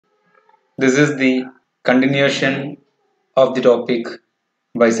This is the continuation of the topic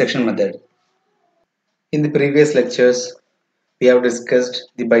bisection method. In the previous lectures, we have discussed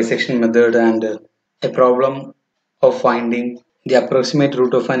the bisection method and a problem of finding the approximate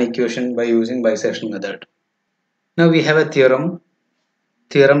root of an equation by using bisection method. Now we have a theorem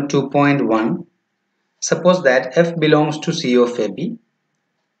 2.1. Suppose that f belongs to C of AB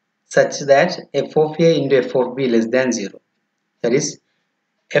such that f of A into f of B less than 0. That is,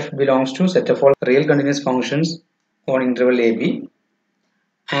 f belongs to set of all real continuous functions on interval AB,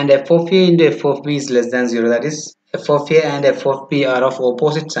 and f of A into f of B is less than 0. That is, f of A and f of B are of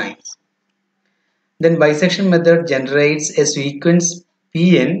opposite signs. Then bisection method generates a sequence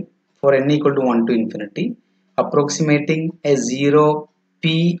Pn for n equal to 1 to infinity, approximating a 0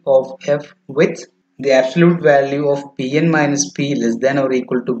 P of f with the absolute value of Pn minus P less than or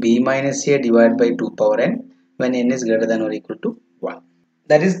equal to B minus A divided by 2 power n when n is greater than or equal to 1.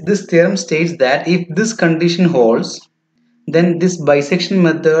 That is, this theorem states that if this condition holds, then this bisection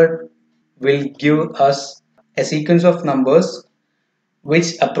method will give us a sequence of numbers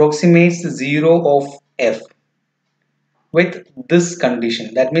which approximates 0 of f with this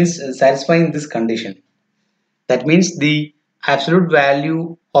condition. That means satisfying this condition. That means the absolute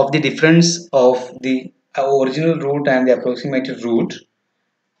value of the difference of the original root and the approximated root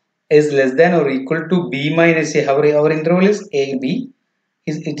is less than or equal to b minus a. Our interval is ab.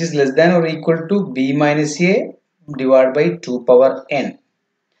 It is less than or equal to b minus a divided by 2 power n,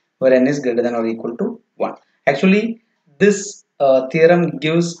 where n is greater than or equal to 1. Actually, this theorem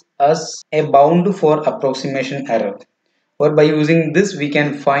gives us a bound for approximation error, or by using this we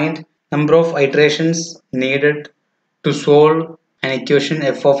can find number of iterations needed to solve an equation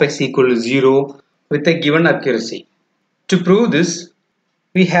f of x equal to 0 with a given accuracy. To prove this,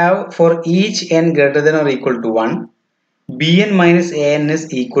 we have for each n greater than or equal to 1, bn minus an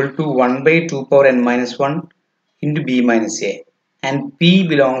is equal to 1 by 2 power n minus 1 into b minus a, and p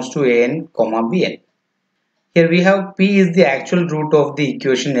belongs to an comma bn. Here we have p is the actual root of the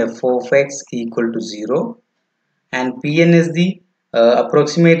equation f of x equal to 0, and pn is the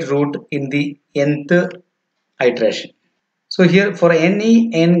approximate root in the nth iteration. So here for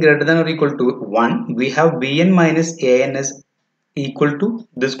any n greater than or equal to 1, we have bn minus an is equal to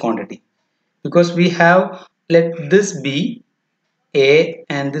this quantity, because we have, let this be a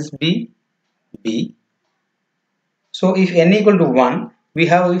and this be b. So if n equal to 1, we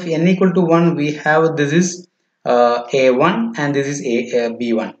have, if n equal to 1, we have this is a1 and this is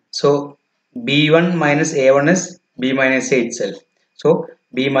b1. So b1 minus a1 is b minus a itself. So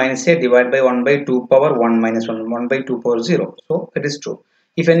b minus a divided by 1 by 2 power 1 minus 1, 1 by 2 power 0. So it is true.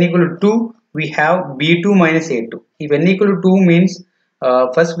 If n equal to 2, we have b2 minus a2. If n equal to 2 means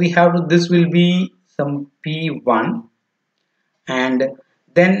first we have to, this will be some p1, and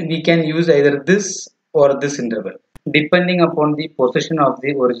then we can use either this or this interval depending upon the position of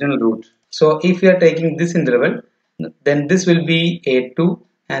the original root. So if we are taking this interval, then this will be a2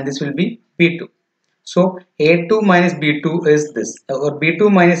 and this will be b2. So a2 minus b2 is this, or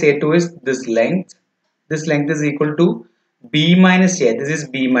b2 minus a2 is this length. This length is equal to b minus a. This is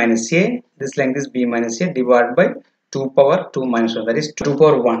b minus a. This length is b minus a divided by 2 power 2 minus 1. That is 2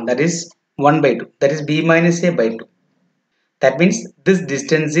 power 1. That is 1 by 2. That is b minus a by 2. That means this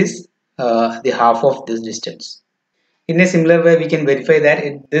distance is the half of this distance. In a similar way, we can verify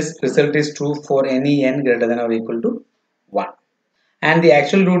that this result is true for any n greater than or equal to 1. And the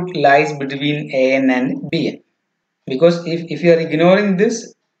actual root lies between an and bn. Because if you are ignoring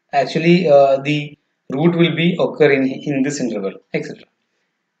this, actually the root will be occurring in this interval, etc.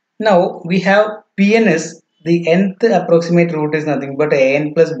 Now we have pn is the nth approximate root is nothing but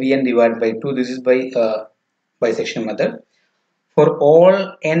an plus bn divided by 2. This is by bisection method. For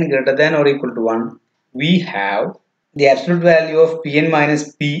all n greater than or equal to 1, we have the absolute value of pn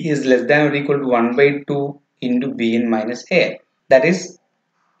minus p is less than or equal to 1 by 2 into bn minus a. That is,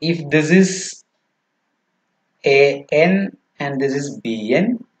 if this is an and this is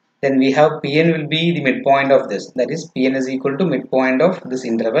bn, then we have pn will be the midpoint of this. That is, pn is equal to midpoint of this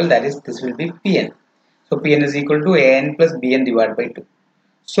interval. That is, this will be pn. So pn is equal to an plus bn divided by 2.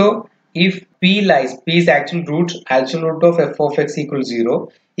 So if p lies, p is actual root of f of x equals 0.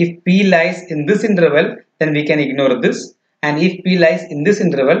 If p lies in this interval, then we can ignore this, and if p lies in this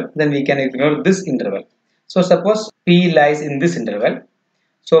interval, then we can ignore this interval. So suppose p lies in this interval,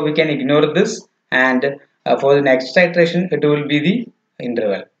 so we can ignore this, and for the next iteration it will be the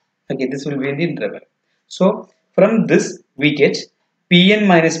interval. Okay, this will be in the interval. So from this we get pn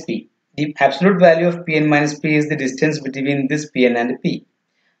minus p. The absolute value of pn minus p is the distance between this pn and p.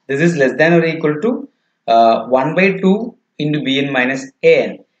 This is less than or equal to 1 by 2 into bn minus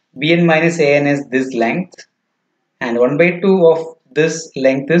an. Bn minus An is this length, and 1 by 2 of this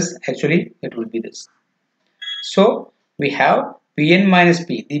length is actually, it will be this. So we have Pn minus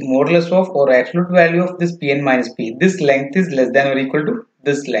P, the modulus of or absolute value of this Pn minus P. This length is less than or equal to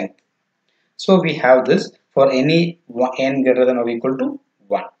this length. So we have this for any n greater than or equal to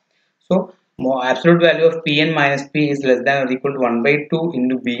 1. So absolute value of Pn minus P is less than or equal to 1 by 2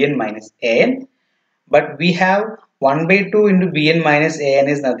 into Bn minus An. But we have 1 by 2 into Bn minus An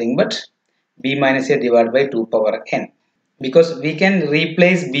is nothing but B minus A divided by 2 power n. Because we can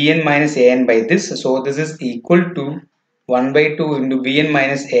replace Bn minus An by this. So this is equal to 1 by 2 into Bn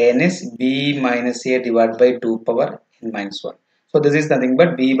minus An is B minus A divided by 2 power n minus 1. So this is nothing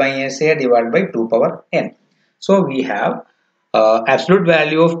but B minus A divided by 2 power n. So we have absolute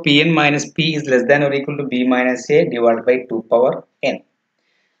value of Pn minus P is less than or equal to B minus A divided by 2 power n.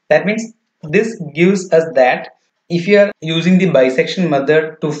 That means this gives us that if you are using the bisection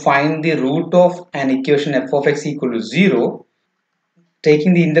method to find the root of an equation f of x equal to 0,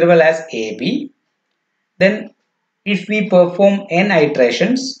 taking the interval as AB, then if we perform n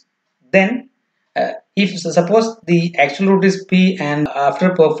iterations, then if suppose the actual root is P and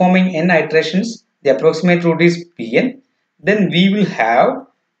after performing n iterations the approximate root is Pn, then we will have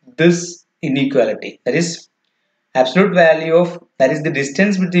this inequality, that is absolute value of, that is the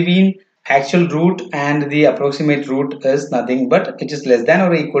distance between actual root and the approximate root is nothing but it is less than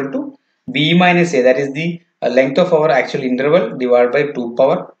or equal to B minus A, that is the length of our actual interval divided by 2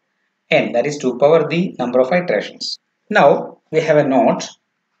 power n, that is 2 power the number of iterations. Now we have a note,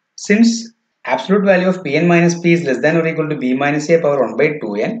 since absolute value of Pn minus P is less than or equal to B minus A power 1 by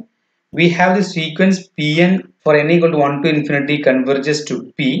 2n, we have the sequence Pn for n equal to 1 to infinity converges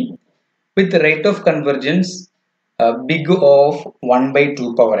to P with the rate of convergence big of 1 by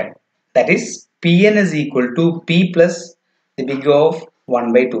 2 power n, that is Pn is equal to P plus the big of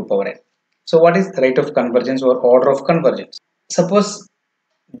 1 by 2 power n. So what is rate of convergence or order of convergence? Suppose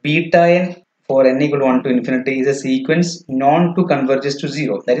beta n for n equal to 1 to infinity is a sequence known to converges to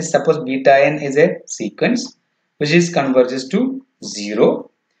 0, that is suppose beta n is a sequence which is converges to 0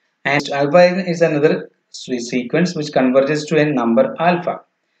 and alpha n is another sequence which converges to a number alpha.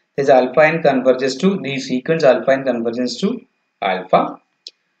 This alpha n converges to the sequence alpha n converges to alpha.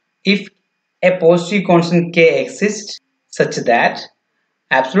 If a positive constant k exists such that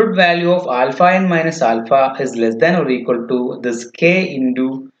absolute value of alpha n minus alpha is less than or equal to this k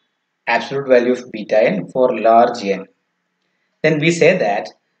into absolute value of beta n for large n, then we say that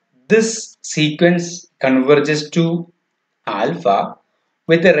this sequence converges to alpha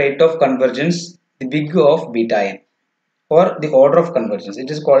with the rate of convergence the big of beta n, or the order of convergence. It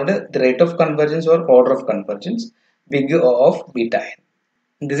is called the rate of convergence or order of convergence big O of beta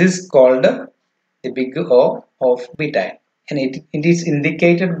n. This is called the big O of beta n, and it is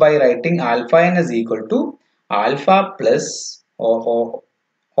indicated by writing alpha n is equal to alpha plus O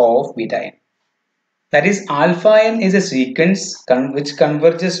of beta n. That is alpha n is a sequence which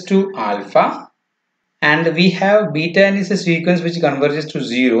converges to alpha, and we have beta n is a sequence which converges to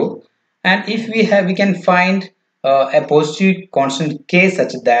 0, and if we can find a positive constant k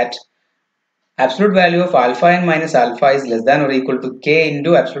such that absolute value of alpha n minus alpha is less than or equal to k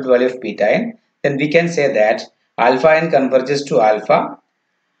into absolute value of beta n, then we can say that alpha n converges to alpha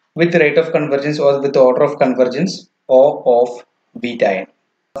with the rate of convergence or with the order of convergence O of beta n.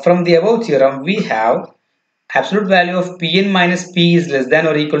 From the above theorem, we have absolute value of Pn minus P is less than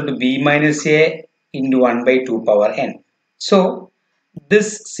or equal to B minus A into 1 by 2 power n. So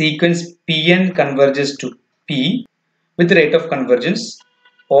this sequence Pn converges to P with the rate of convergence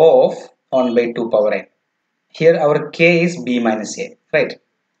of 1 by 2 power n. Here our k is B minus A, right?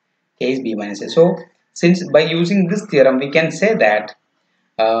 K is B minus A. So since by using this theorem we can say that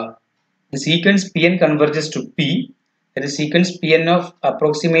the sequence Pn converges to P, that is sequence Pn of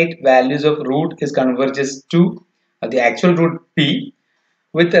approximate values of root is converges to the actual root P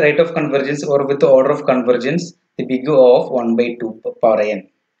with the rate of convergence or with the order of convergence the big O of 1 by 2 power n,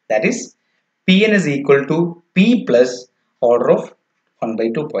 that is Pn is equal to P plus order of 1 by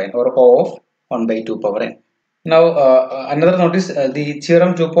 2 power n or O of 1 by 2 power n. Now another notice, the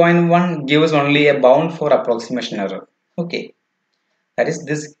theorem 2.1 gives only a bound for approximation error. Okay, that is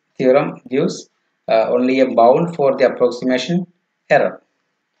this theorem gives only a bound for the approximation error.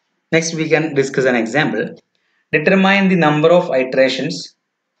 Next we can discuss an example. Determine the number of iterations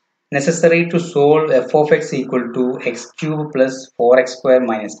necessary to solve f of x equal to x cube plus 4x square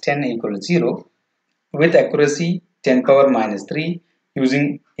minus 10 equal to 0 with accuracy 10 power minus 3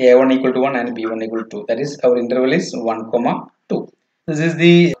 using a1 equal to 1 and b1 equal to 2. That is our interval is 1 comma 2. This is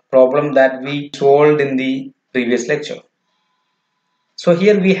the problem that we solved in the previous lecture. So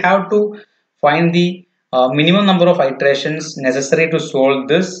here we have to find the minimum number of iterations necessary to solve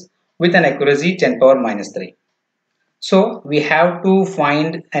this with an accuracy 10 power minus 3. So we have to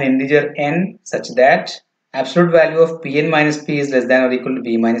find an integer n such that absolute value of Pn minus P is less than or equal to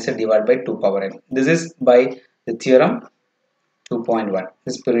B minus A divided by 2 power n. This is by the theorem 2.1,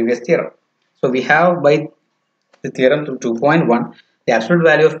 this previous theorem. So we have by the theorem to 2.1, the absolute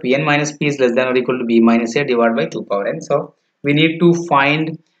value of Pn minus P is less than or equal to B minus A divided by 2 power n. So we need to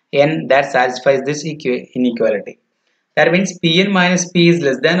find n that satisfies this inequality. That means Pn minus P is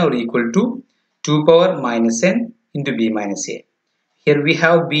less than or equal to 2 power minus n into B minus A. Here we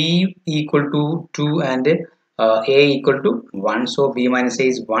have B equal to 2 and A equal to 1. So B minus A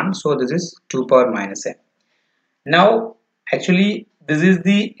is 1. So this is 2 power minus n. Now actually this is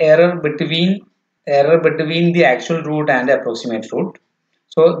the error between the actual root and the approximate root.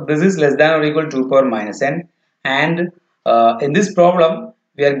 So this is less than or equal to 2 power minus n, and in this problem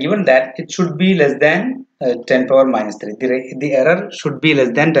we are given that it should be less than 10 power minus 3. The error should be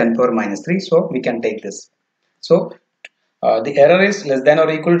less than 10 power minus 3, so we can take this. So the error is less than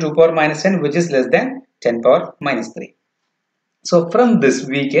or equal to 2 power minus n, which is less than 10 power minus 3. So from this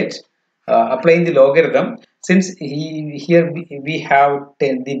we get applying the logarithm, since here we have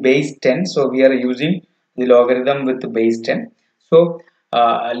the base 10, so we are using the logarithm with the base 10. So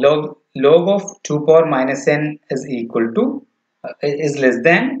log of 2 power minus n is equal to is less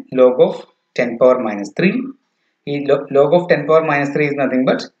than log of 10 power minus 3. Log of 10 power minus 3 is nothing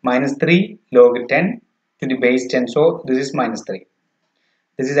but minus 3 log 10 to the base 10. So this is minus 3.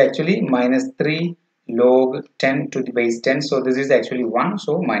 This is actually minus 3 log 10 to the base 10. So this is actually 1.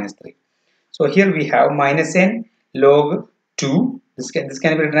 So minus 3. So here we have minus n log 2. This can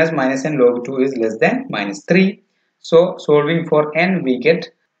be written as minus n log 2 is less than minus 3. So solving for n, we get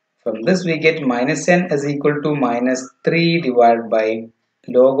from this we get minus n is equal to minus 3 divided by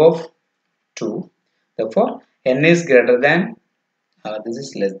log of 2. Therefore n is greater than this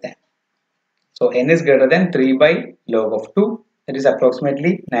is less than. So n is greater than 3 by log of 2. It is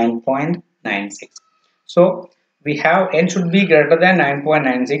approximately 9.96. So we have n should be greater than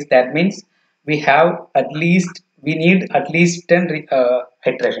 9.96. That means we need at least 10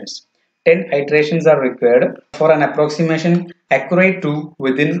 iterations. 10 iterations are required for an approximation accurate to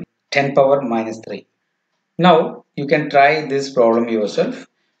within 10 power minus 3. Now you can try this problem yourself.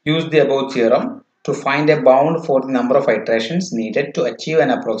 Use the above theorem to find a bound for the number of iterations needed to achieve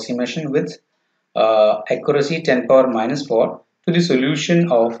an approximation with accuracy 10 power minus 4 to the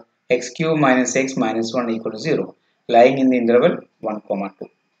solution of x cube minus x minus 1 equal to 0 lying in the interval 1, 2.